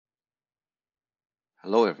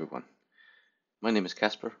Hello everyone, my name is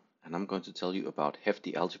Casper and I'm going to tell you about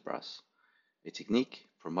Hefty Algebras, a technique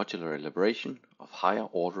for modular elaboration of higher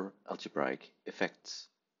order algebraic effects.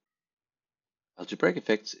 Algebraic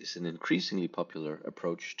effects is an increasingly popular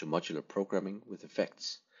approach to modular programming with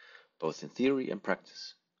effects, both in theory and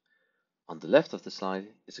practice. On the left of the slide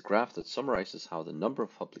is a graph that summarizes how the number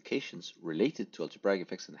of publications related to algebraic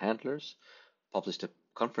effects and handlers, published at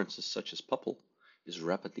conferences such as POPL', is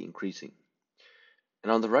rapidly increasing.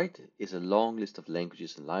 And on the right is a long list of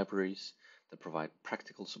languages and libraries that provide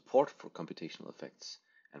practical support for computational effects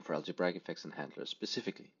and for algebraic effects and handlers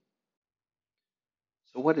specifically.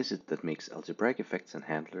 So what is it that makes algebraic effects and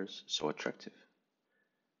handlers so attractive?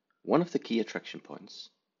 One of the key attraction points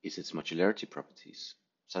is its modularity properties,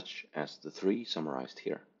 such as the three summarized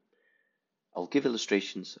here. I'll give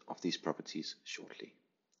illustrations of these properties shortly.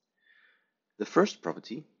 The first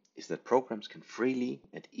property is that programs can freely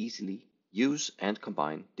and easily use and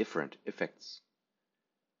combine different effects.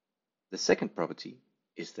 The second property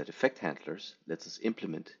is that effect handlers let us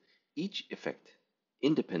implement each effect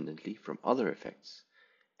independently from other effects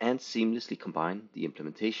and seamlessly combine the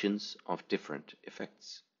implementations of different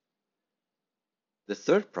effects. The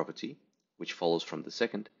third property, which follows from the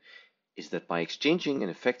second, is that by exchanging an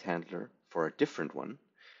effect handler for a different one,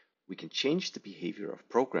 we can change the behavior of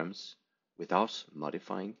programs without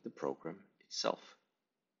modifying the program itself.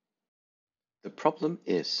 The problem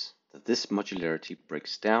is that this modularity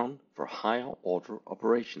breaks down for higher order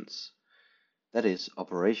operations, that is,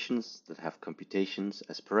 operations that have computations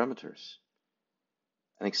as parameters.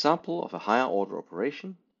 An example of a higher order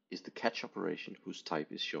operation is the catch operation whose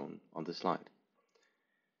type is shown on the slide.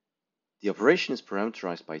 The operation is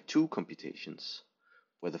parameterized by two computations,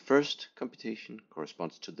 where the first computation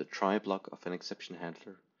corresponds to the try block of an exception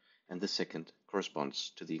handler and the second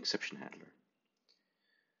corresponds to the exception handler.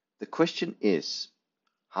 The question is,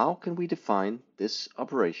 how can we define this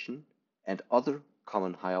operation and other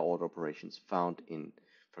common higher order operations found in,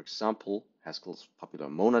 for example, Haskell's popular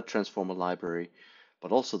monad transformer library,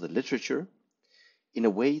 but also the literature, in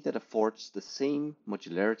a way that affords the same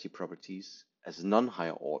modularity properties as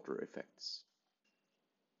non-higher order effects?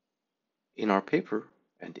 In our paper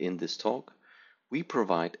and in this talk, we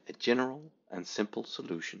provide a general and simple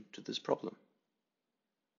solution to this problem.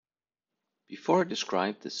 Before I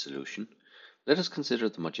describe this solution, let us consider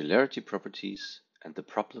the modularity properties and the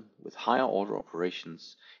problem with higher order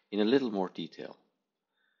operations in a little more detail.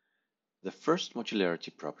 The first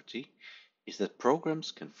modularity property is that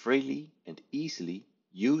programs can freely and easily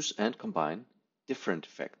use and combine different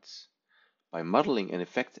effects by modeling an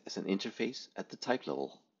effect as an interface at the type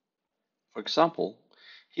level. For example,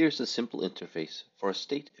 here's a simple interface for a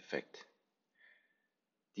state effect.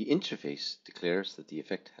 The interface declares that the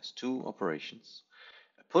effect has two operations,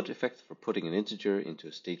 a put effect for putting an integer into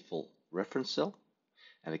a stateful reference cell,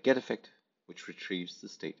 and a get effect which retrieves the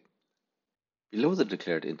state. Below the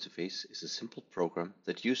declared interface is a simple program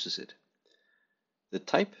that uses it. The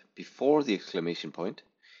type before the exclamation point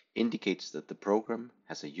indicates that the program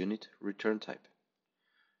has a unit return type.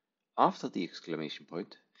 After the exclamation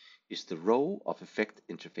point is the row of effect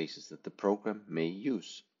interfaces that the program may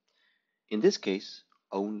use. In this case,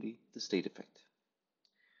 only the state effect.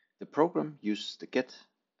 The program uses the get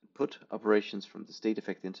and put operations from the state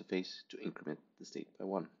effect interface to increment the state by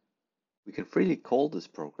 1. We can freely call this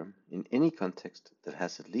program in any context that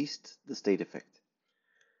has at least the state effect.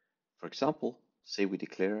 For example, say we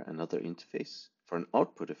declare another interface for an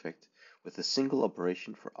output effect with a single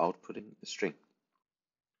operation for outputting a string.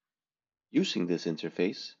 Using this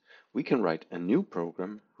interface, we can write a new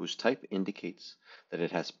program whose type indicates that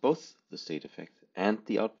it has both the state effect and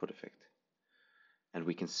the output effect. And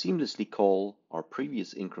we can seamlessly call our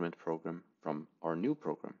previous increment program from our new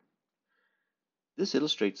program. This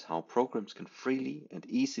illustrates how programs can freely and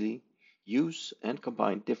easily use and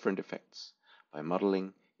combine different effects by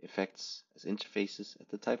modeling effects as interfaces at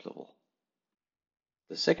the type level.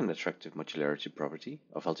 The second attractive modularity property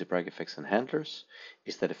of algebraic effects and handlers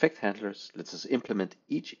is that effect handlers lets us implement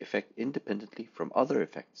each effect independently from other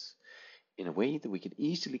effects in a way that we can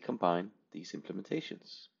easily combine these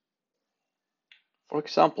implementations. For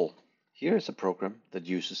example, here is a program that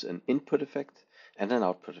uses an input effect and an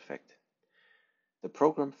output effect. The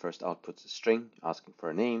program first outputs a string asking for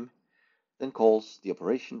a name, then calls the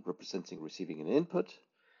operation representing receiving an input,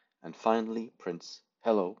 and finally prints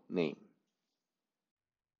hello name.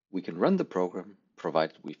 We can run the program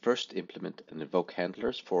provided we first implement and invoke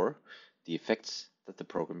handlers for the effects that the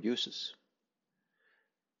program uses.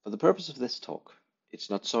 For the purpose of this talk, it's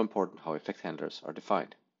not so important how effect handlers are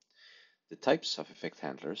defined. The types of effect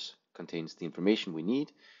handlers contains the information we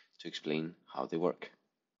need to explain how they work.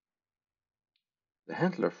 The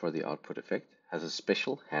handler for the output effect has a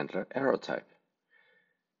special handler arrow type.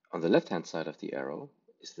 On the left-hand side of the arrow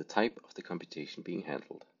is the type of the computation being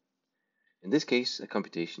handled. In this case, a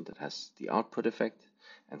computation that has the output effect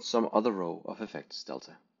and some other row of effects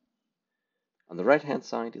delta. On the right-hand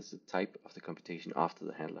side is the type of the computation after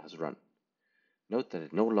the handler has run. Note that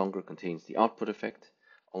it no longer contains the output effect,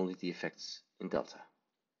 only the effects in delta.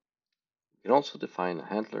 We can also define a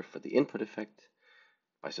handler for the input effect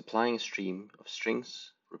by supplying a stream of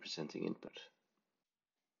strings representing input.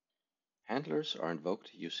 Handlers are invoked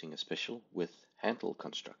using a special with-handle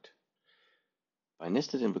construct. By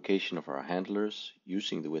nested invocation of our handlers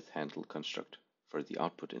using the with-handle construct for the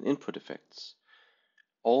output and input effects,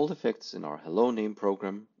 all effects in our hello name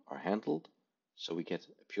program are handled, so we get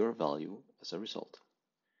a pure value as a result.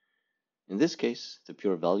 In this case, the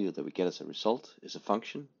pure value that we get as a result is a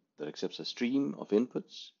function that accepts a stream of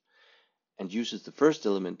inputs and uses the first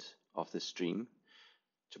element of this stream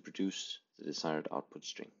to produce the desired output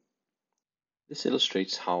string. This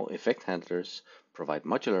illustrates how effect handlers provide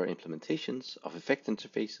modular implementations of effect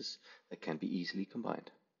interfaces that can be easily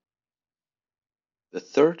combined. The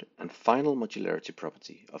third and final modularity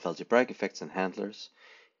property of algebraic effects and handlers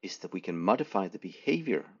is that we can modify the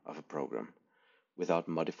behavior of a program without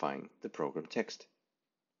modifying the program text.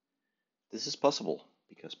 This is possible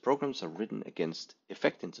because programs are written against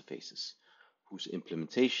effect interfaces whose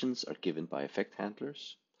implementations are given by effect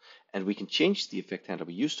handlers, and we can change the effect handler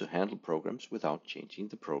we use to handle programs without changing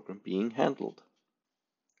the program being handled.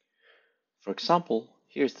 For example,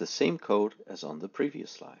 here's the same code as on the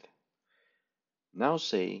previous slide. Now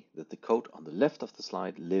say that the code on the left of the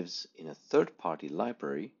slide lives in a third-party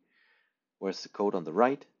library, whereas the code on the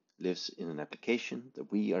right lives in an application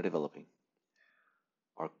that we are developing.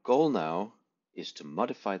 Our goal now is to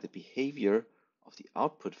modify the behavior of the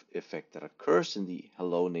output effect that occurs in the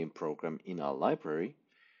hello name program in our library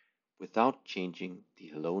without changing the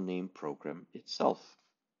hello name program itself.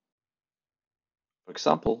 For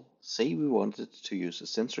example, say we wanted to use a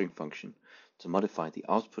censoring function to modify the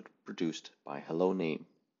output produced by hello name.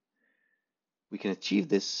 We can achieve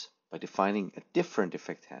this by defining a different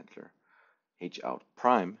effect handler, hout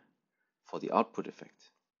prime, for the output effect.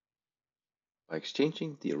 By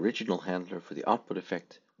exchanging the original handler for the output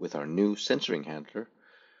effect with our new censoring handler,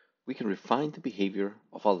 we can refine the behavior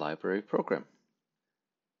of our library program.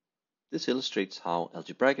 This illustrates how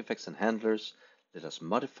algebraic effects and handlers let us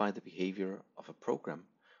modify the behavior of a program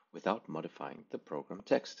without modifying the program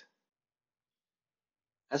text.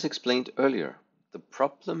 As explained earlier, the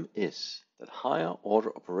problem is that higher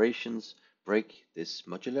order operations break this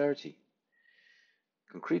modularity.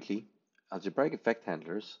 Concretely, algebraic effect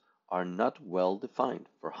handlers are not well defined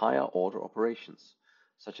for higher order operations,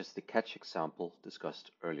 such as the catch example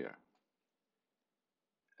discussed earlier.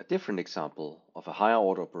 A different example of a higher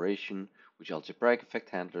order operation which algebraic effect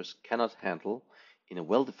handlers cannot handle in a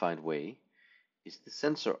well-defined way is the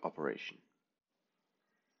censor operation.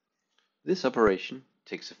 This operation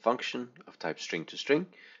takes a function of type string to string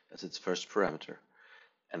as its first parameter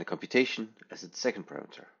and a computation as its second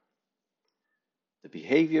parameter. The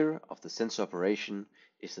behavior of the censor operation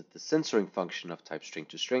is that the censoring function of type string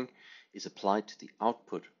to string is applied to the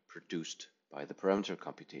output produced by the parameter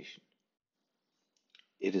computation.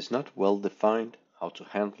 It is not well defined how to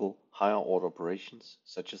handle higher order operations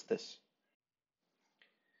such as this.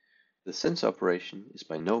 The censor operation is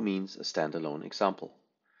by no means a standalone example.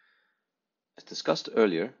 As discussed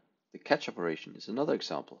earlier, the catch operation is another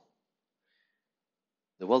example.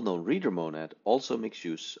 The well-known reader monad also makes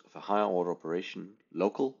use of a higher order operation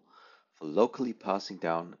local for locally passing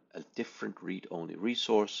down a different read-only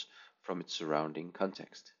resource from its surrounding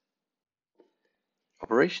context.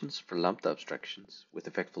 Operations for lambda abstractions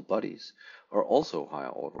with effectful bodies are also higher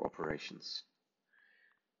order operations.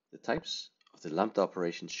 The types of the lambda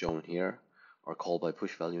operations shown here are called by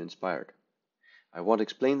push value inspired. I won't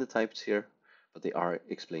explain the types here, but they are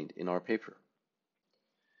explained in our paper.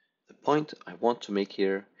 The point I want to make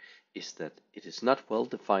here is that it is not well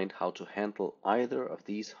defined how to handle either of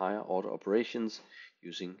these higher order operations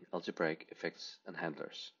using algebraic effects and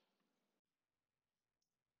handlers.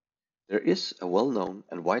 There is a well-known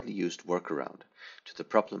and widely used workaround to the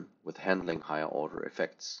problem with handling higher order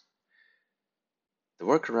effects. The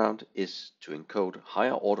workaround is to encode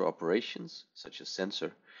higher order operations, such as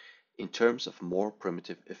censor, in terms of more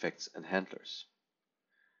primitive effects and handlers.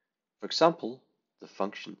 For example, the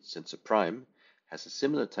function censor prime has a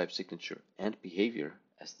similar type signature and behavior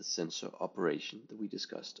as the censor operation that we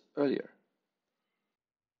discussed earlier.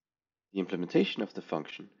 The implementation of the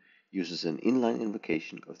function uses an inline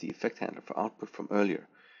invocation of the effect handler for output from earlier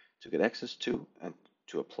to get access to and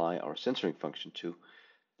to apply our censoring function to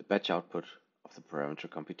the batch output of the parameter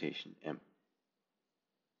computation m.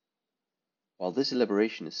 While this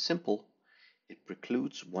elaboration is simple, it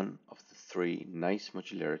precludes one of the three nice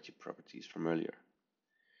modularity properties from earlier.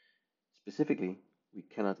 Specifically, we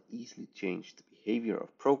cannot easily change the behavior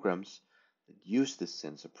of programs that use this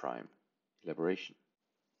censor prime elaboration.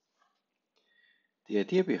 The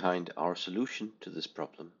idea behind our solution to this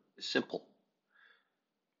problem is simple.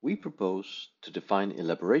 We propose to define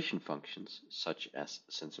elaboration functions such as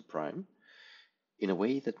censor prime in a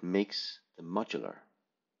way that makes them modular.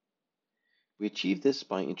 We achieve this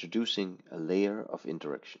by introducing a layer of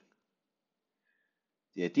indirection.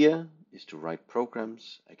 The idea is to write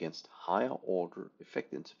programs against higher order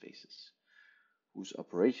effect interfaces, whose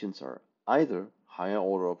operations are either higher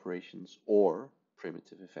order operations or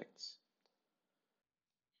primitive effects.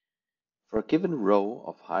 For a given row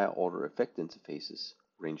of higher order effect interfaces,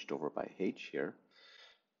 ranged over by h here,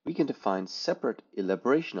 we can define separate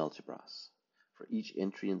elaboration algebras for each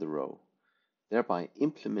entry in the row, thereby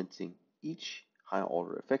implementing each higher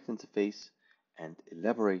order effect interface and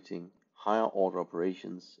elaborating higher order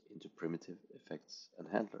operations into primitive effects and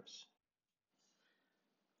handlers.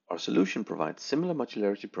 Our solution provides similar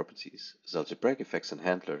modularity properties as algebraic effects and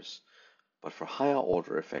handlers, but for higher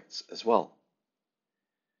order effects as well.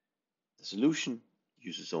 The solution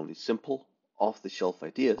uses only simple, off-the-shelf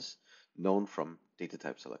ideas known from data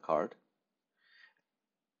types a la carte,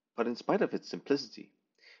 but in spite of its simplicity,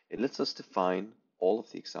 it lets us define all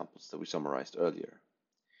of the examples that we summarized earlier.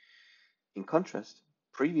 In contrast,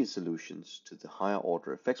 previous solutions to the higher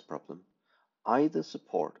order effects problem either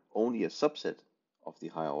support only a subset of the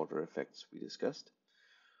higher order effects we discussed,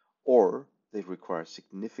 or they require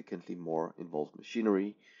significantly more involved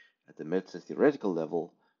machinery at the meta-theoretical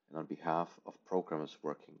level and on behalf of programmers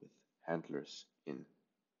working with handlers in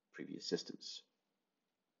previous systems.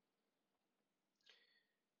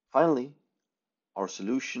 Finally, our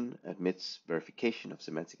solution admits verification of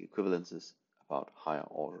semantic equivalences about higher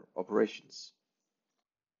order operations.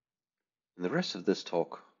 In the rest of this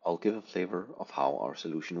talk, I'll give a flavor of how our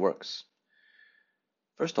solution works.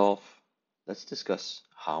 First off, let's discuss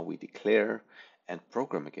how we declare and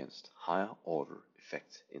program against higher order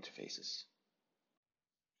effect interfaces.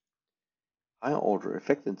 Higher order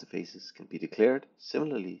effect interfaces can be declared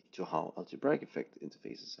similarly to how algebraic effect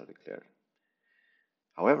interfaces are declared.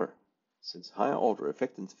 However, since higher order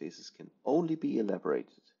effect interfaces can only be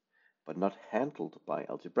elaborated but not handled by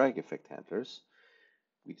algebraic effect handlers,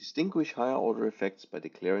 we distinguish higher order effects by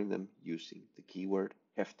declaring them using the keyword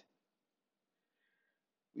heft.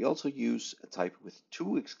 We also use a type with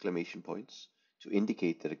 2 exclamation points to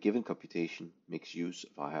indicate that a given computation makes use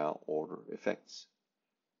of higher order effects.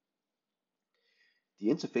 The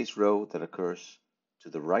interface row that occurs to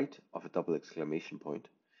the right of a double exclamation point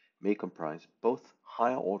may comprise both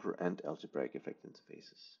higher order and algebraic effect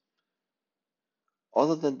interfaces.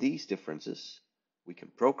 Other than these differences, we can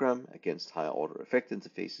program against higher order effect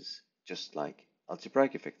interfaces just like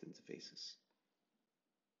algebraic effect interfaces.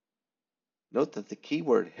 Note that the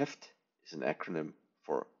keyword heft is an acronym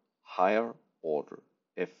for higher order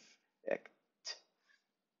effect.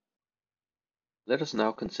 Let us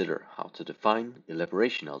now consider how to define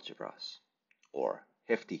elaboration algebras, or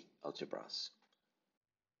Hefty algebras.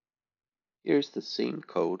 Here's the same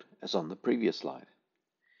code as on the previous slide.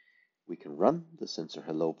 We can run the censor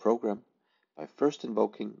hello program by first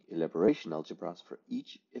invoking elaboration algebras for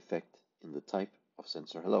each effect in the type of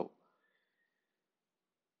censor hello.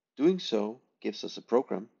 Doing so gives us a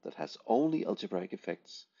program that has only algebraic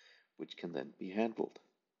effects, which can then be handled.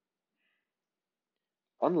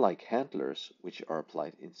 Unlike handlers, which are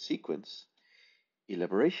applied in sequence,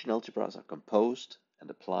 elaboration algebras are composed and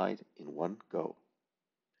applied in one go.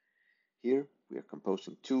 Here we are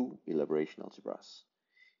composing 2 elaboration algebras,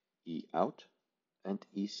 eout and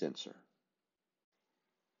ecensor.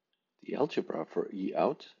 The algebra for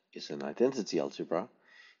eout is an identity algebra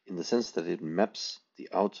in the sense that it maps the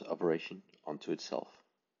out operation onto itself.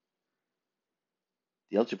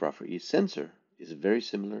 The algebra for ecensor is very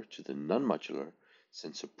similar to the non-modular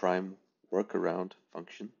censor prime workaround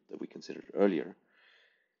function that we considered earlier,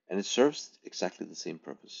 and it serves exactly the same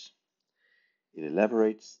purpose. It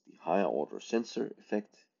elaborates the higher order censor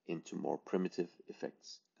effect into more primitive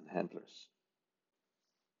effects and handlers.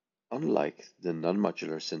 Unlike the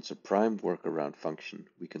non-modular censor prime workaround function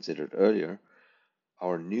we considered earlier,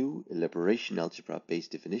 our new elaboration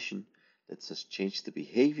algebra-based definition lets us change the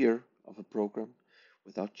behavior of a program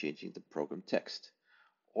without changing the program text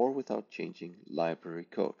or without changing library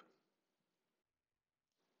code.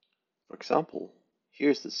 For example,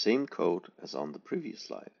 here's the same code as on the previous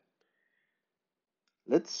slide.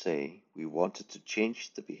 Let's say we wanted to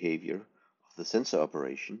change the behavior of the sensor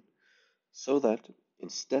operation so that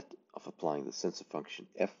instead of applying the sensor function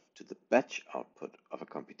f to the batch output of a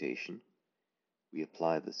computation, we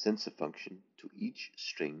apply the sensor function to each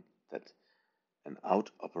string that an out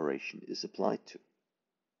operation is applied to.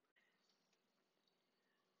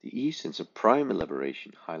 The e-sensor prime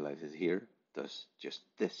elaboration highlighted here does just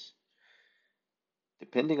this.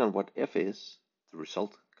 Depending on what f is, the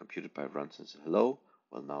result computed by run sensor hello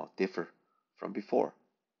will now differ from before.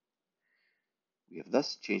 We have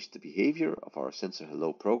thus changed the behavior of our sensor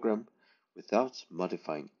hello program without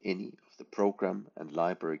modifying any of the program and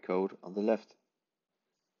library code on the left.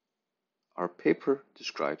 Our paper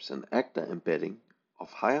describes an ACTA embedding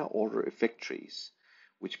of higher order effect trees,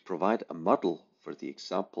 which provide a model for the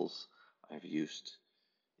examples I have used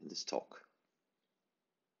in this talk.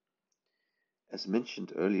 As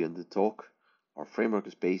mentioned earlier in the talk, our framework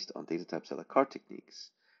is based on data types a la carte techniques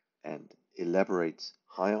and elaborates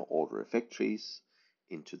higher order effect trees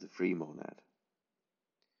into the free monad.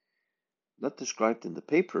 Not described in the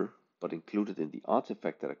paper, but included in the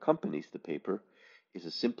artifact that accompanies the paper, is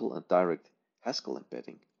a simple and direct Haskell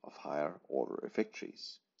embedding of higher order effect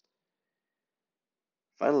trees.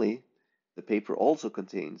 Finally, the paper also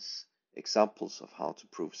contains examples of how to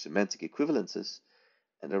prove semantic equivalences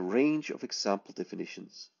and a range of example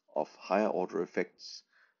definitions of higher order effects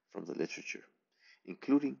from the literature,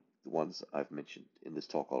 including the ones I've mentioned in this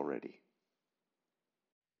talk already.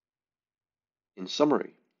 In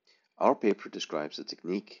summary, our paper describes a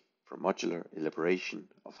technique for modular elaboration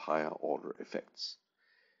of higher order effects.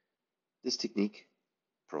 This technique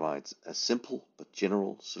provides a simple but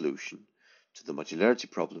general solution to the modularity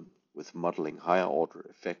problem with modeling higher order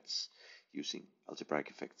effects using algebraic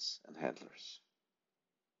effects and handlers.